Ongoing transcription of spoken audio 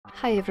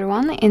Hi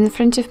everyone, in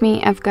front of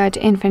me I've got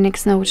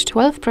INFINIX Note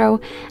 12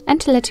 Pro,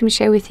 and let me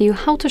share with you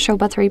how to show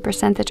battery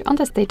percentage on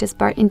the status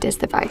bar in this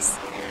device.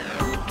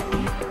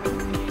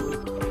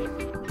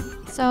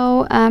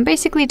 So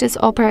basically this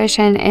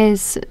operation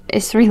is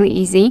really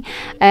easy.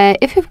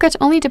 If you've got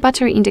only the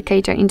battery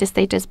indicator in the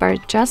status bar,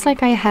 just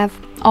like I have,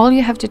 all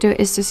you have to do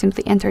is to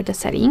simply enter the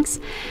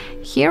settings.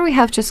 Here we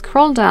have to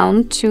scroll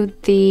down to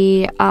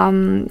the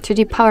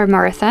power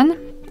marathon.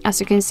 As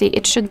you can see,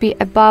 it should be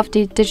above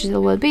the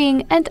digital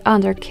well-being and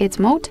under kids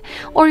mode,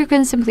 or you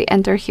can simply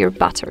enter here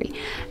battery.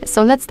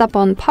 So let's tap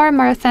on power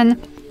marathon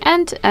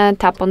and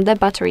tap on the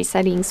battery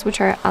settings,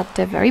 which are at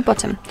the very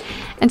bottom.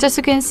 And as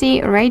you can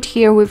see right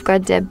here, we've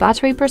got the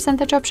battery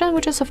percentage option,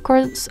 which is of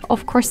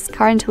course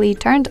currently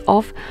turned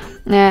off.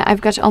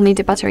 I've got only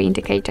the battery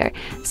indicator.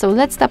 So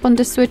let's tap on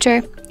the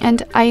switcher,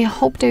 and I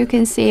hope that you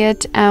can see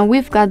it.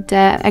 We've got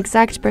the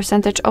exact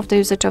percentage of the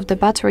usage of the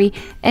battery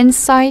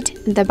inside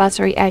the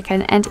battery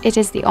icon, and it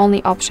is the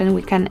only option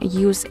we can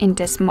use in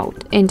this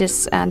mode, in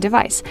this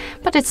device.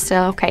 But it's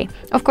still okay.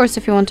 Of course,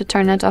 if you want to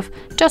turn it off,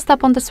 just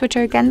tap on the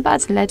switcher again,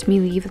 but let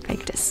me leave it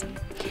like this.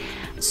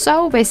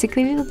 So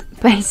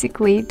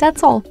basically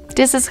that's all.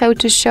 This is how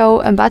to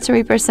show a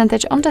battery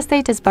percentage on the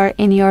status bar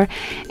in your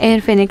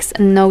INFINIX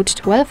Note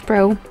 12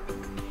 Pro.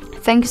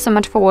 Thank you so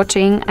much for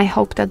watching. I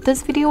hope that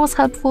this video was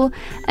helpful,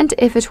 and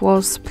if it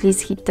was,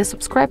 please hit the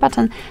subscribe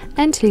button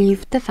and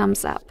leave the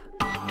thumbs up.